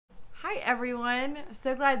Hi everyone,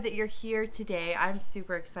 so glad that you're here today. I'm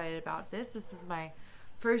super excited about this. This is my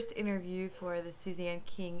first interview for the Suzanne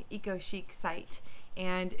King Eco Chic site,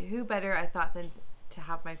 and who better I thought than to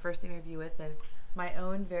have my first interview with than my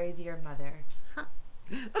own very dear mother.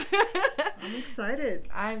 I'm excited.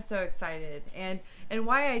 I'm so excited, and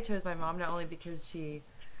why I chose my mom, not only because she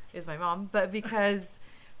is my mom, but because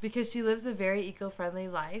she lives a very eco-friendly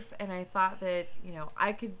life, and I thought that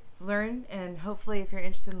I could learn, and hopefully if you're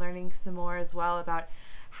interested in learning some more as well about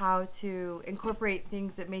how to incorporate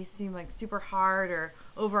things that may seem like super hard or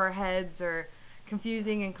over our heads or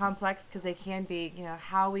confusing and complex, because they can be,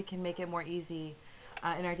 how we can make it more easy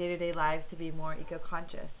in our day-to-day lives to be more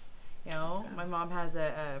eco-conscious. My mom has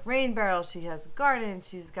a rain barrel, she has a garden,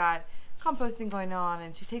 she's got composting going on,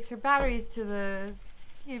 and she takes her batteries to the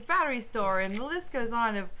battery store, and the list goes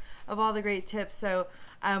on of all the great tips. So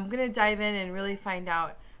I'm going to dive in and really find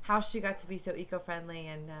out how she got to be so eco-friendly,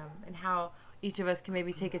 and how each of us can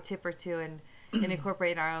maybe take a tip or two and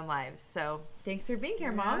incorporate in our own lives. So thanks for being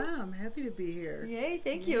here, Mom. Yeah, I'm happy to be here. Yay,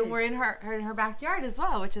 thank you. We're in her backyard as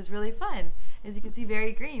well, which is really fun. As you can see,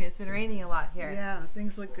 very green. It's been raining a lot here. Yeah,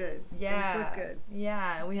 things look good. Yeah. Things look good.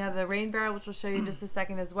 Yeah, we have the rain barrel, which we'll show you in just a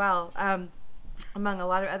second as well, among a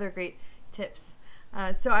lot of other great tips.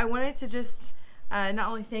 So I wanted to just not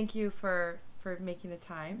only thank you for making the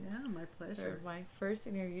time. Yeah, my pleasure. For my first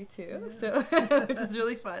interview too, Yeah. so which is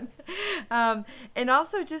really fun. And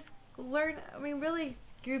also just learn, really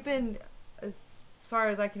you've been, as far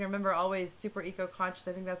as I can remember, always super eco-conscious.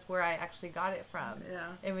 I think that's where I actually got it from. Yeah.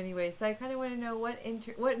 In many ways. So I kind of want to know what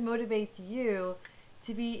motivates you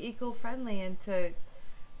to be eco-friendly and to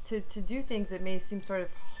do things that may seem sort of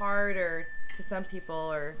hard or to some people,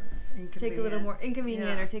 or take a little more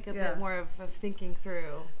inconvenient, or take a bit more of thinking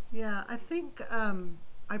through. Yeah, I think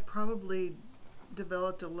I probably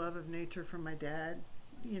developed a love of nature from my dad.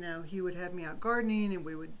 He would have me out gardening, and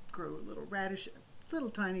we would grow a little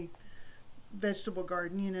tiny vegetable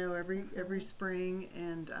garden, every spring,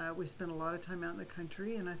 and we spent a lot of time out in the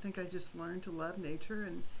country, and I think I just learned to love nature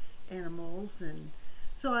and animals, and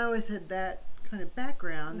so I always had that kind of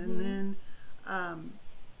background. Mm-hmm. And then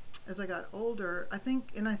as I got older, I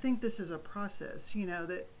think this is a process,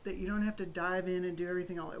 that you don't have to dive in and do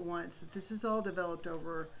everything all at once, that this is all developed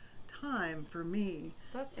over time for me.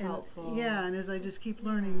 That's helpful. Yeah, and as I just keep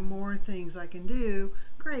learning more things I can do,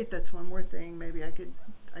 great, that's one more thing maybe I could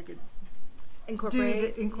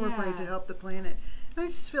incorporate to help the planet. And I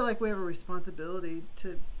just feel like we have a responsibility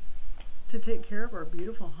to take care of our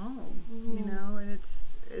beautiful home, and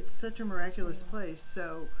it's such a miraculous place.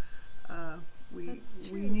 So we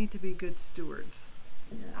need to be good stewards.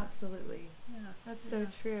 Yeah. Absolutely. Yeah. That's so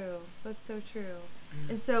true. That's so true.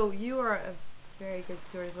 Mm-hmm. And so you are a very good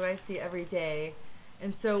steward, is what I see every day.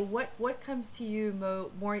 And so what comes to you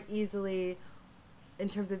more easily in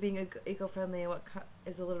terms of being eco-friendly, and what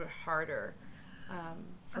is a little bit harder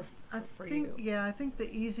for you? Yeah, I think the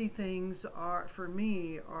easy things for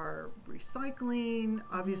me are recycling.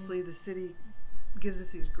 Obviously, the city gives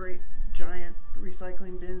us these great giant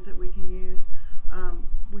recycling bins that we can use.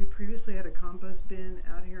 We previously had a compost bin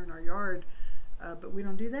out here in our yard, but we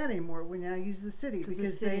don't do that anymore. We now use the city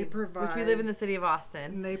because they provide. Which we live in the city of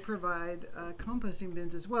Austin. And they provide composting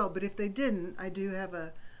bins as well. But if they didn't, I do have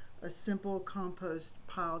a simple compost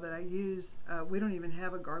pile that I use. We don't even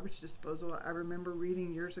have a garbage disposal. I remember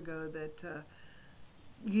reading years ago that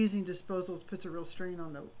using disposals puts a real strain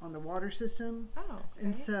on the water system. Oh, okay.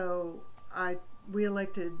 And so we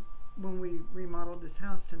elected, when we remodeled this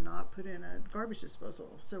house, to not put in a garbage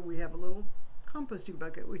disposal. So we have a little composting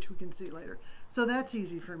bucket, which we can see later. So that's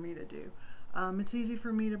easy for me to do. It's easy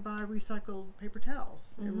for me to buy recycled paper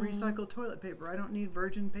towels and recycled toilet paper. I don't need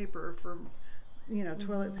virgin paper for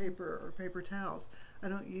toilet paper or paper towels. I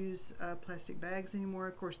don't use plastic bags anymore.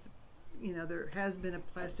 Of course, there has been a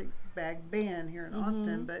plastic bag ban here in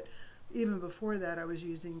Austin, but even before that, I was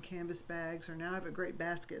using canvas bags, or now I have a great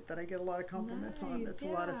basket that I get a lot of compliments on. That's a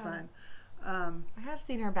lot of fun. I have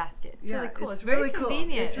seen her basket. It's really cool. It's very really cool.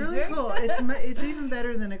 Convenient. It's really cool. It's even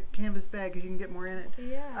better than a canvas bag because you can get more in it.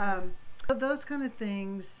 Yeah. So those kind of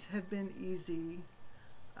things have been easy.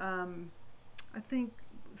 I think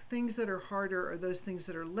things that are harder are those things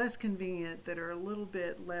that are less convenient, that are a little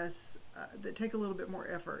bit less, that take a little bit more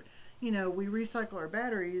effort. We recycle our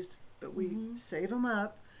batteries, but we save them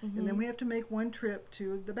up. And then we have to make one trip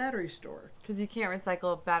to the battery store. Because you can't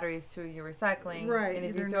recycle batteries through your recycling. Right. And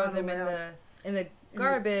if you throw them in the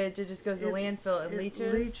garbage, it just goes to landfill. It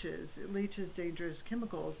leaches. It leaches dangerous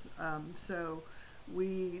chemicals. So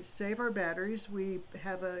we save our batteries. We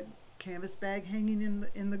have a canvas bag hanging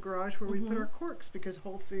in the garage where we put our corks, because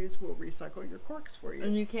Whole Foods will recycle your corks for you.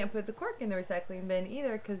 And you can't put the cork in the recycling bin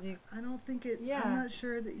either because you. I don't think it. Yeah. I'm not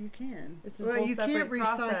sure that you can. It's a well, whole you can't separate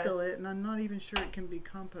recycle process. it, and I'm not even sure it can be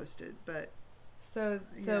composted. But So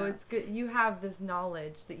Yeah. it's good. You have this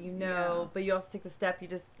knowledge that you know, Yeah. but you also take the step. You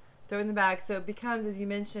just throw it in the bag. So it becomes, as you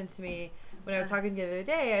mentioned to me when I was talking to you the other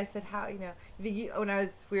day, I said, how, we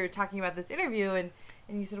were talking about this interview, and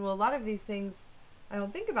you said, well, a lot of these things I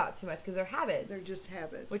don't think about too much because they're habits. they're just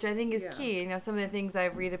habits, which I think is key. Some of the things I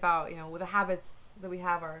read about, with the habits that we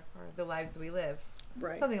have are the lives that we live.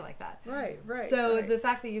 Right. Something like that. Right. So right. the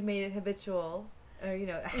fact that you've made it habitual,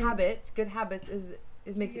 habits, good habits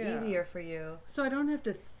makes it easier for you. So I don't have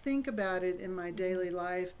to think about it in my daily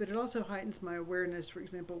life, but it also heightens my awareness. For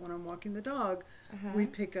example, when I'm walking the dog, we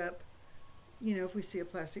pick up, if we see a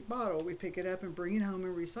plastic bottle, we pick it up and bring it home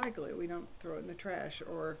and recycle it. We don't throw it in the trash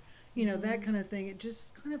or, that kind of thing. It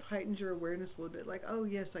just kind of heightens your awareness a little bit. Like, oh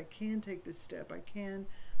yes, I can take this step. I can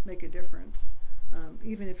make a difference.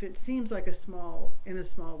 Even if it seems like in a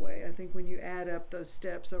small way. I think when you add up those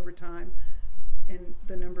steps over time and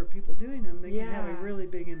the number of people doing them, they can have a really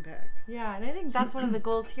big impact. Yeah, and I think that's one of the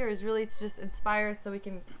goals here is really to just inspire so we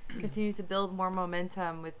can continue to build more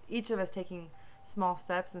momentum with each of us taking small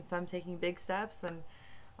steps and some taking big steps, and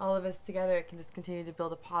all of us together can just continue to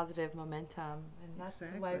build a positive momentum, and that's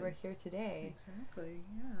why we're here today. Exactly,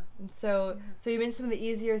 yeah. And so you mentioned some of the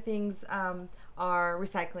easier things are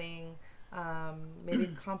recycling, maybe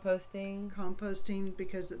composting. Composting,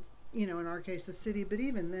 because in our case the city, but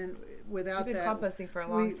even then without You've been that, composting for a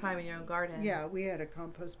long time in your own garden. Yeah, we had a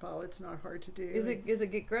compost pile. It's not hard to do. Does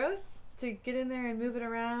it get gross to get in there and move it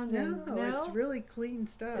around? No, it's really clean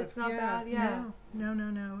stuff. It's not bad. Yeah.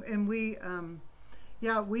 No. And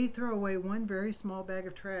we throw away one very small bag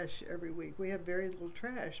of trash every week. We have very little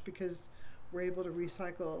trash because we're able to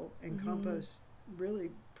recycle and compost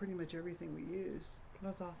really pretty much everything we use.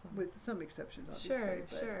 That's awesome. With some exceptions, obviously.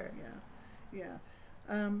 Sure. Yeah.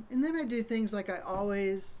 And then I do things like I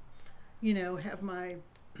always, have my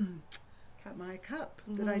my cup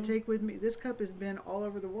that I take with me. This cup has been all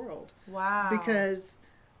over the world. Wow. Because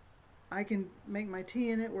I can make my tea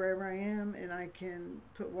in it wherever I am, and I can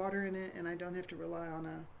put water in it, and I don't have to rely on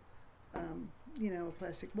a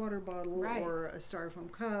plastic water bottle or a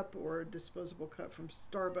styrofoam cup or a disposable cup from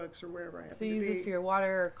Starbucks or wherever I happen to be. So you use this for your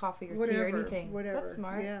water or coffee or tea or anything. Whatever. That's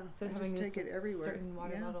smart. Yeah. Instead of I having just take it everywhere. Certain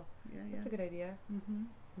water bottle. Yeah. That's a good idea. Mm-hmm.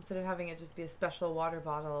 Instead of having it just be a special water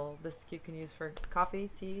bottle, this you can use for coffee,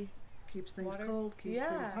 tea. Keeps things water. cold, keeps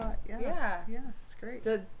things hot. Yeah, it's great.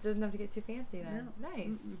 Doesn't have to get too fancy then. No.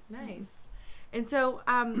 Nice. And so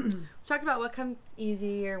talk about what comes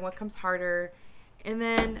easy or what comes harder, and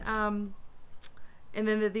then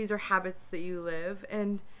that these are habits that you live,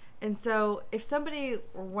 and so if somebody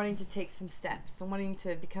were wanting to take some steps and wanting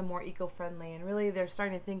to become more eco-friendly, and really they're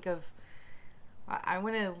starting to think of, I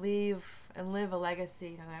want to leave and live a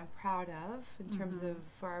legacy that I'm proud of in terms of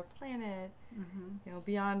for our planet,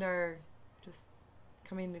 beyond our just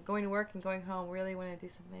going to work and going home. Really want to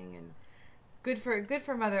do something and good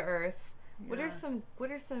for Mother Earth. Yeah.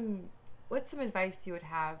 What's some advice you would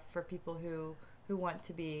have for people who want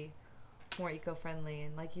to be more eco-friendly?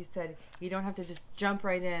 And like you said, you don't have to just jump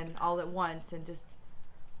right in all at once and just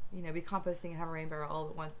be composting and have a rain barrel all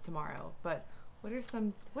at once tomorrow. But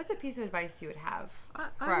what's a piece of advice you would have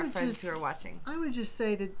for our friends who are watching? I would just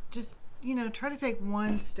say to just try to take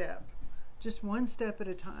one step at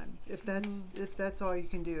a time. If that's all you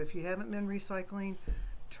can do. If you haven't been recycling,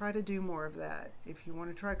 try to do more of that. If you want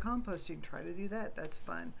to try composting, try to do that. That's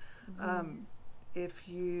fun. If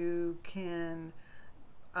you can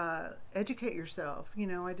educate yourself.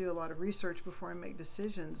 I do a lot of research before I make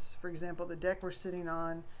decisions. For example, the deck we're sitting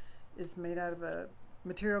on is made out of a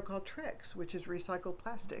material called Trex, which is recycled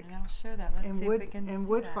plastic. And I'll show that. Let's see if we can and see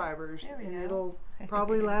wood that. fibers, There we and go. it'll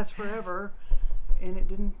probably last forever. And it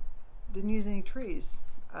didn't use any trees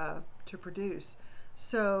to produce.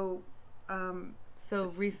 So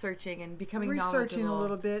researching and becoming researching knowledgeable. a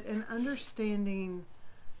little bit and understanding.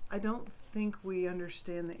 I don't think we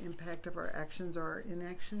understand the impact of our actions or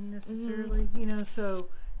inaction necessarily. So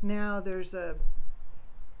now there's a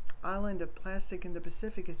island of plastic in the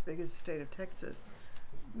Pacific as big as the state of Texas,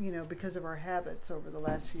 because of our habits over the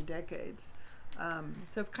last few decades.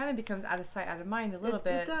 So it kind of becomes out of sight, out of mind a little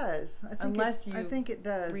bit. It does. I think it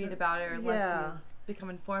does. Read about it or unless you become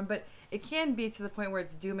informed. But it can be to the point where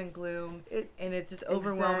it's doom and gloom and it's just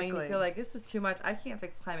overwhelming. Exactly. You feel like this is too much. I can't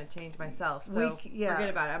fix climate change myself. So forget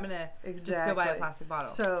about it. I'm going to just go buy a plastic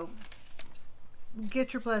bottle. So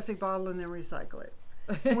get your plastic bottle and then recycle it.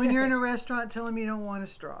 When you're in a restaurant, tell them you don't want a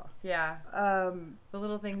straw. Yeah. The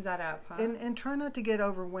little things add up, huh? And try not to get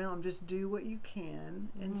overwhelmed. Just do what you can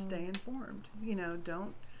and stay informed. You know,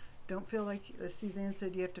 don't feel like, as Suzanne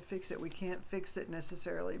said, you have to fix it. We can't fix it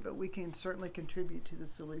necessarily, but we can certainly contribute to the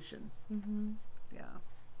solution. Yeah.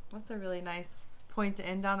 That's a really nice point to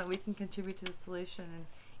end on, that we can contribute to the solution, and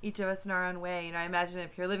each of us in our own way. You know, I imagine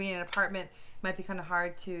if you're living in an apartment, it might be kind of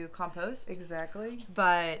hard to compost. Exactly.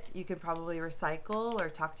 But you could probably recycle, or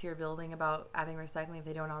talk to your building about adding recycling if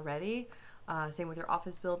they don't already. Same with your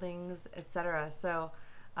office buildings, etc. So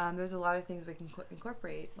there's a lot of things we can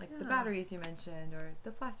incorporate, like the batteries you mentioned, or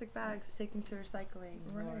the plastic bags taken to recycling,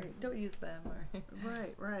 or don't use them. Or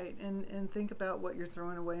Right. And think about what you're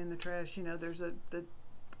throwing away in the trash. You know,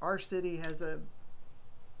 our city has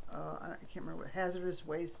I can't remember what, hazardous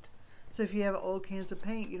waste. So if you have old cans of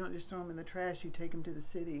paint, you don't just throw them in the trash. You take them to the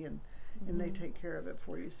city, and they take care of it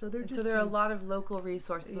for you. So there are a lot of local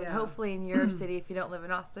resources. And hopefully in your city, if you don't live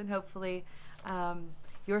in Austin, hopefully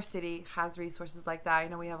your city has resources like that. I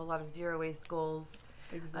know we have a lot of zero waste goals.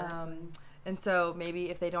 Exactly. And so maybe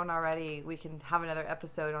if they don't already, we can have another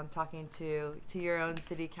episode on talking to your own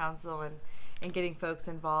city council and getting folks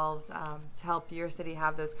involved to help your city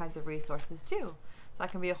have those kinds of resources too. So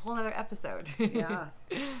that can be a whole other episode. Yeah.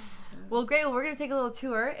 Well, great. Well, we're going to take a little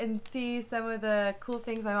tour and see some of the cool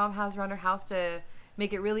things my mom has around her house to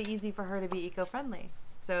make it really easy for her to be eco-friendly.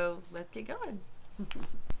 So let's get going.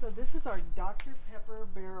 So this is our Dr. Pepper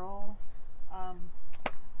barrel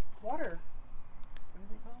water. What are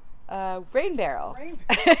they called? Rain barrel. Rain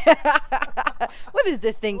barrel. What is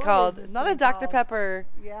this thing called? Not a Dr. Pepper.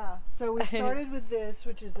 Yeah. So we started with this,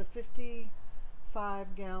 which is a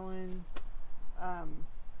 55-gallon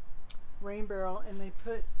rain barrel, and they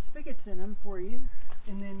put spigots in them for you,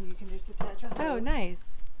 and then you can just attach a hose. Oh,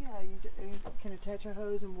 nice. Yeah, you can attach a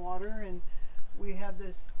hose and water, and we have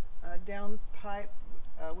this down pipe.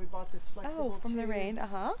 We bought this flexible from the tube rain,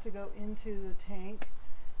 to go into the tank,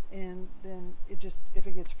 and then if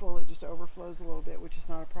it gets full, it just overflows a little bit, which is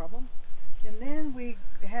not a problem. And then we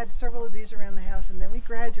had several of these around the house, and then we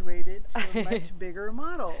graduated to a much bigger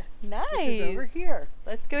model. Nice. Which is over here.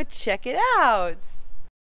 Let's go check it out.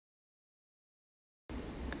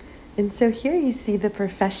 And so here you see the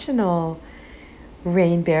professional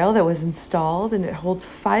rain barrel that was installed, and it holds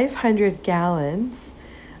 500 gallons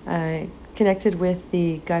connected with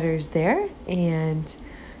the gutters there, and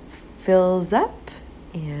fills up.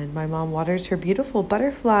 And my mom waters her beautiful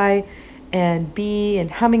butterfly and bee and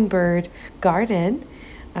hummingbird garden,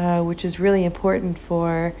 which is really important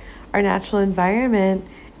for our natural environment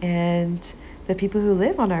and the people who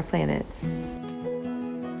live on our planet.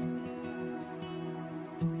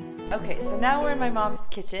 Okay, so now we're in my mom's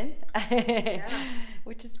kitchen,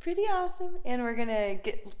 which is pretty awesome, and we're gonna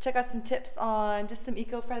check out some tips on just some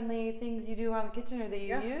eco-friendly things you do around the kitchen or that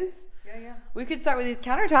you use. Yeah. We could start with these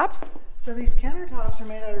countertops. So these countertops are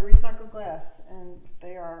made out of recycled glass, and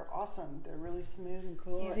they are awesome. They're really smooth and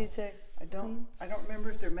cool. Easy to clean. I don't remember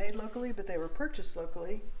if they're made locally, but they were purchased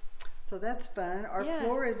locally. So that's fun. Our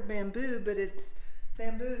floor is bamboo, but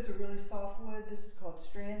bamboo is a really soft wood. This is called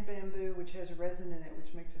strand bamboo, which has resin in it,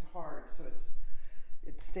 which makes it hard. So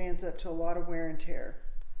it stands up to a lot of wear and tear.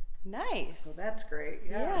 Nice. So that's great.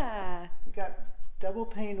 Yeah. We got double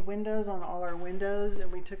paned windows on all our windows,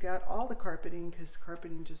 and we took out all the carpeting because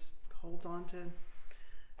carpeting just holds on to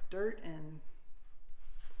dirt and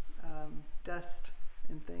dust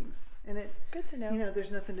and things. And good to know. You know,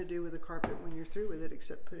 there's nothing to do with the carpet when you're through with it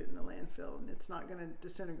except put it in the landfill, and it's not going to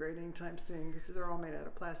disintegrate anytime soon because they're all made out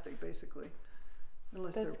of plastic basically.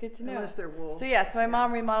 That's good to know. Unless they're wool. So so my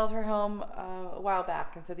mom remodeled her home a while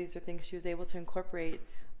back, and so these are things she was able to incorporate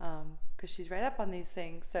because she's right up on these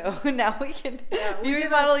things. So now we can, you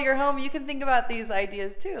remodel your home, you can think about these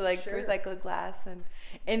ideas too, like recycled glass,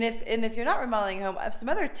 and if you're not remodeling your home, some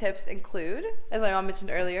other tips include, as my mom mentioned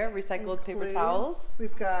earlier, recycled paper towels.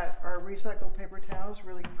 We've got our recycled paper towels,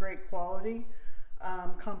 really great quality,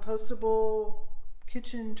 compostable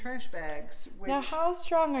kitchen trash bags. Now, how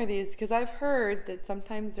strong are these? Because I've heard that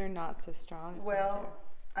sometimes they're not so strong. Well,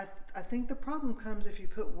 I think the problem comes if you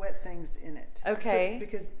put wet things in it. Okay.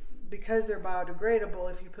 Because they're biodegradable,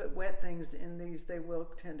 if you put wet things in these, they will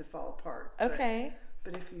tend to fall apart. Okay.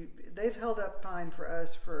 But they've held up fine for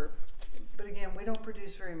us but again, we don't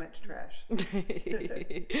produce very much trash.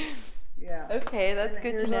 Yeah. Okay, that's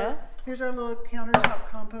good to know. Here's our little countertop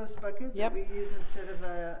compost bucket that we use instead of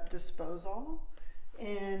a disposal.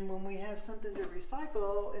 And when we have something to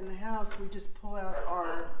recycle in the house, we just pull out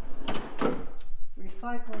our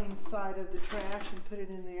recycling side of the trash and put it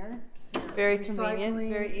in there. So very convenient,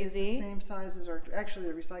 very easy. The same size as actually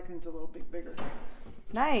the recycling's a little bit bigger.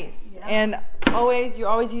 Nice. Yeah. And you're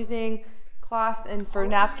always using cloth and for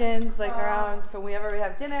Always napkins, use like cloth. around for whenever we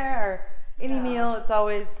have dinner or any Yeah. meal. It's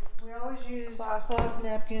always We always use Cloth. cloth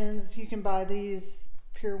napkins. You can buy these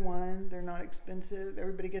Pier 1. They're not expensive.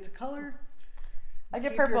 Everybody gets a color. I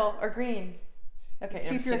get Keep purple or green. Okay,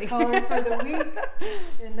 I'm Keep just your kidding. color for the week,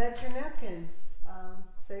 and that's your napkin.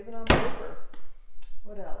 Save it on paper.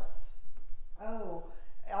 What else? Oh,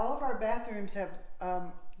 all of our bathrooms have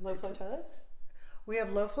Low flow toilets. we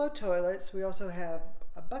have low flow toilets. We also have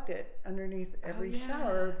a bucket underneath every yeah.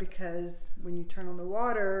 shower because when you turn on the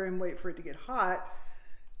water and wait for it to get hot,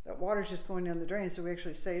 that water's just going down the drain. So we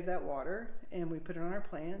actually save that water and we put it on our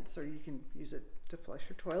plants, or you can use it to flush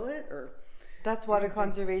your toilet, or That's water anything.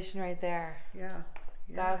 conservation right there. Yeah.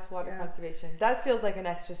 That's water yeah. conservation. That feels like an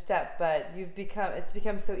extra step, but it's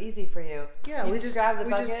become so easy for you. Yeah, you we just grab the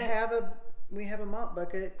bucket. We have a mop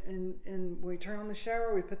bucket, and when we turn on the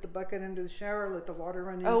shower, we put the bucket under the shower, let the water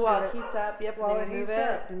run into it. While it heats up. Yep. While and it then heats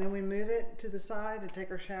up, and then we move it to the side and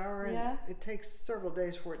take our shower, and Yeah. it takes several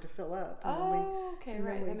days for it to fill up. And Okay, then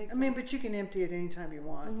right. That makes I mean, sense. but you can empty it anytime you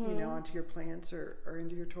want, onto your plants or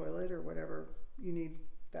into your toilet or whatever you need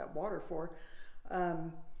that water for.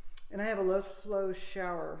 And I have a low flow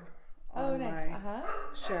shower on nice. my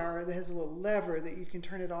shower that has a little lever that you can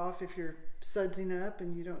turn it off if you're sudsing up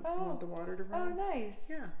and you don't want the water to run. Oh, nice.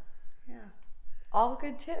 Yeah. All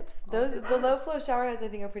good tips. The low flow shower heads I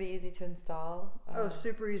think are pretty easy to install.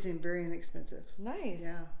 Super easy and very inexpensive. Nice.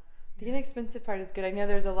 Yeah. The inexpensive part is good. I know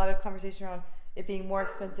there's a lot of conversation around it being more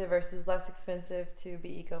expensive versus less expensive to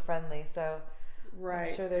be eco-friendly. So right.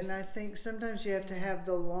 I'm sure there's... And I think sometimes you have to have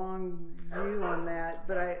the long view on that,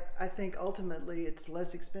 but I think ultimately it's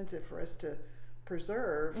less expensive for us to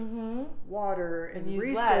preserve water and use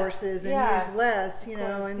resources less. and use less, course,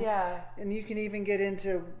 and you can even get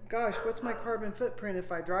into, gosh, what's my carbon footprint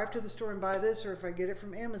if I drive to the store and buy this, or if I get it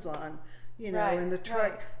from Amazon, Right, and the truck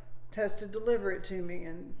right. has to deliver it to me,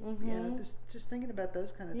 and just thinking about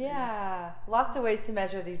those kind of things. Yeah, lots of ways to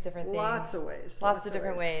measure these different things. Lots of ways. Lots of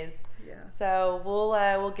different ways. Yeah. So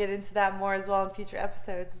we'll get into that more as well in future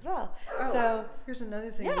episodes as well. Oh, so here's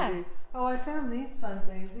another thing yeah. to do. Oh, I found these fun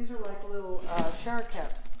things. These are like little shower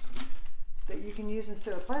caps that you can use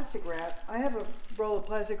instead of plastic wrap. I have a roll of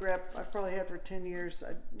plastic wrap I've probably had for 10 years.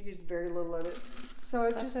 I used very little of it. So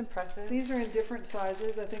that's impressive. These are in different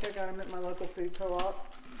sizes. I think I got them at my local food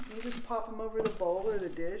co-op. You just pop them over the bowl or the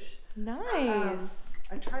dish. Nice.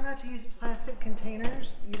 I try not to use plastic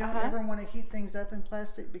containers. You don't ever want to heat things up in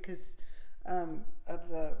plastic because of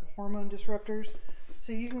the hormone disruptors.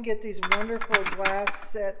 So you can get these wonderful glass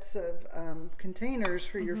sets of containers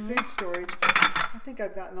for your food storage. I think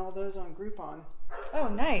I've gotten all those on Groupon. Oh,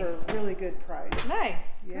 nice. For a really good price. Nice.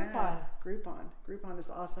 Yeah. Groupon is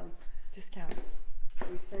awesome. Discounts.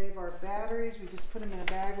 We save our batteries. We just put them in a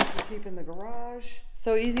bag which we keep in the garage.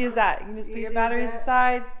 So easy as that. You can just put your Easy as batteries that.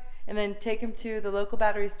 aside and then take them to the local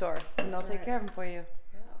battery store and they'll take right. care of them for you.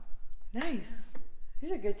 Yeah. Nice.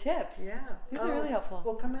 These are good tips. Yeah. These are really helpful.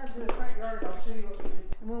 Well, come out to the front yard. I'll show you what we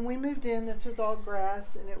did. When we moved in, this was all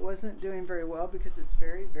grass, and it wasn't doing very well because it's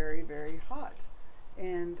very, very, very hot.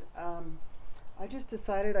 And I just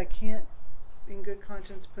decided I can't, in good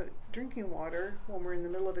conscience, put drinking water when we're in the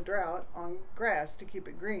middle of a drought on grass to keep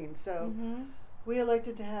it green. So we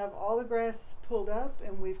elected to have all the grass pulled up,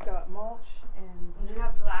 and we've got mulch. And you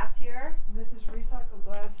have glass here. this is recycled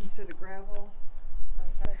glass instead of gravel.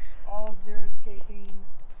 That's all xeriscaping.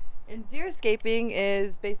 And xeriscaping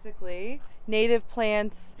is basically native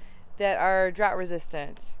plants that are drought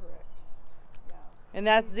resistant. Correct. Yeah. And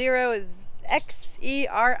that zero is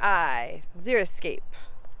Xeri, xeriscape,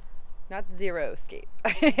 not zeroscape.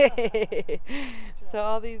 So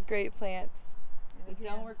all these great plants that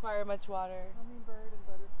don't require much water. Hummingbird and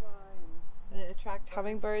butterfly. And it attracts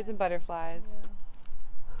hummingbirds and butterflies.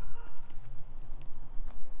 Yeah.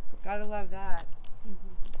 Gotta love that.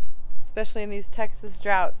 Especially in these Texas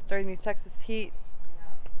droughts, during these Texas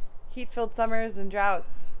heat-filled summers and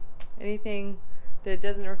droughts. Anything that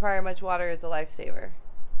doesn't require much water is a lifesaver.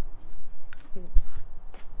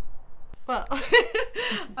 Well,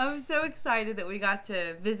 I'm so excited that we got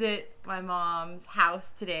to visit my mom's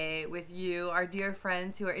house today with you, our dear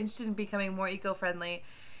friends who are interested in becoming more eco-friendly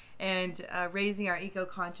and raising our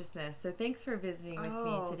eco-consciousness. So thanks for visiting with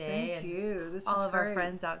me today. Thank you. This all is of great. our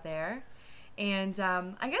friends out there. And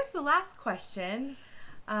I guess the last question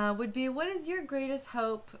would be, what is your greatest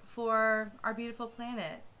hope for our beautiful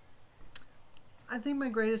planet? I think my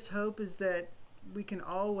greatest hope is that we can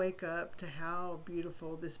all wake up to how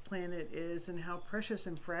beautiful this planet is and how precious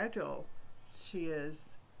and fragile she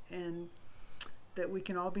is, and that we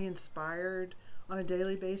can all be inspired on a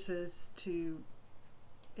daily basis to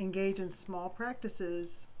engage in small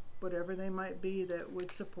practices, whatever they might be, that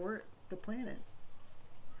would support the planet.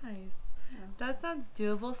 Nice. Yeah. That sounds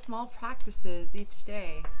doable. Small practices each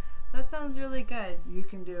day. That sounds really good. You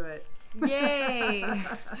can do it. Yay!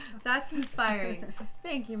 That's inspiring.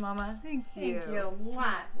 Thank you, Mama. Thank you. Thank you.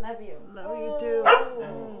 Mwah. Love you. Love you too.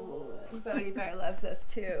 Oh, Bodie Bear loves us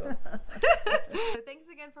too. So thanks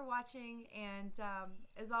again for watching, and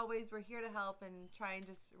as always, we're here to help and try and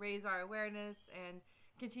just raise our awareness and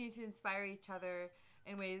continue to inspire each other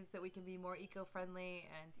in ways that we can be more eco-friendly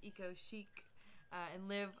and eco-chic and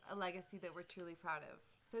live a legacy that we're truly proud of.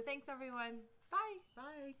 So thanks, everyone. Bye.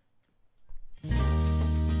 Bye.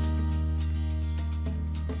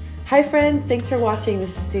 Hi friends, thanks for watching.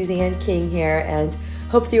 This is Suzanne King here, and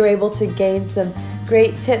hope that you were able to gain some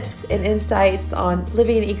great tips and insights on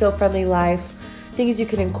living an eco-friendly life, things you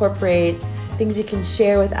can incorporate, things you can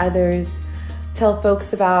share with others, tell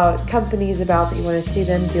folks about, companies about that you want to see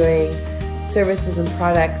them doing, services and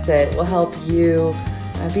products that will help you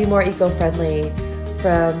be more eco-friendly,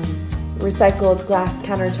 from recycled glass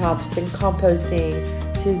countertops and composting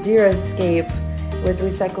to Zeroscape with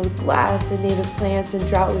recycled glass and native plants and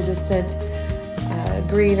drought-resistant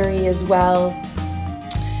greenery as well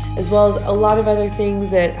as a lot of other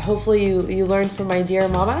things that hopefully you learned from my dear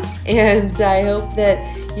mama. And I hope that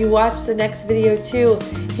you watch the next video too.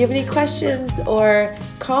 If you have any questions or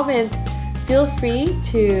comments, feel free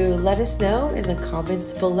to let us know in the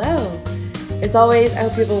comments below. As always, I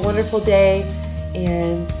hope you have a wonderful day,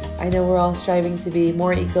 and I know we're all striving to be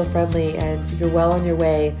more eco-friendly, and you're well on your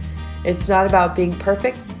way. It's not about being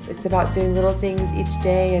perfect, it's about doing little things each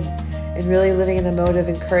day and really living in the mode of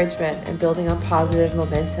encouragement and building on positive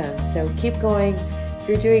momentum. So keep going,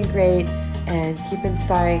 you're doing great, and keep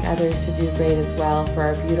inspiring others to do great as well for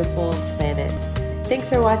our beautiful planet. Thanks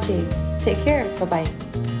for watching. Take care.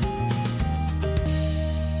 Bye-bye.